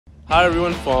Hi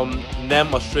everyone from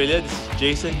NEM Australia, this is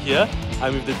Jason here.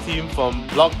 I'm with the team from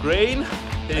BlockGrain.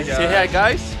 Hey Say hi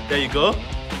guys. There you go.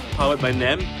 Powered by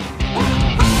NEM.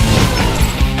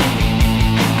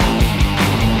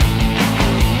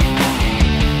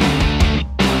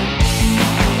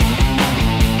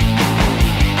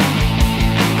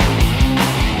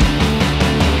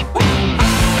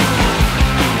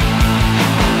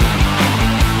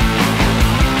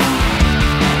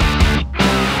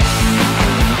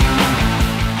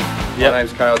 My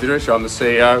name's Kale Didrich, I'm the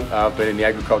CEO. I've been in the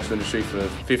agricultural industry for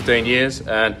 15 years,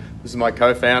 and this is my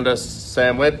co-founder,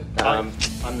 Sam Webb. I'm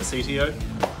the CTO.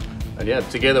 And yeah,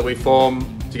 together we make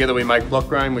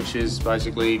BlockGrain, which is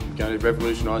basically going to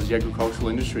revolutionise the agricultural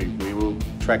industry. We will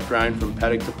track grain from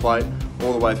paddock to plate,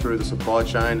 all the way through the supply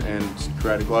chain and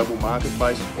create a global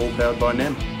marketplace, all powered by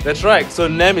NEM. That's right, so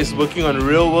NEM is working on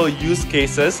real world use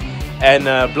cases, and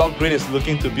BlockGrain is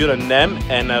looking to build a NEM,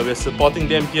 and we're supporting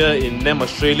them here in NEM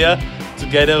Australia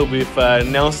together with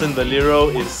Nelson Valero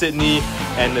in Sydney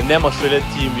and the NEM Australia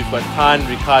team. We've got Tan,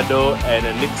 Ricardo and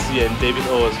Nixie and David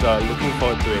O as well. Looking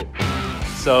forward to it.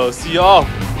 So see you all.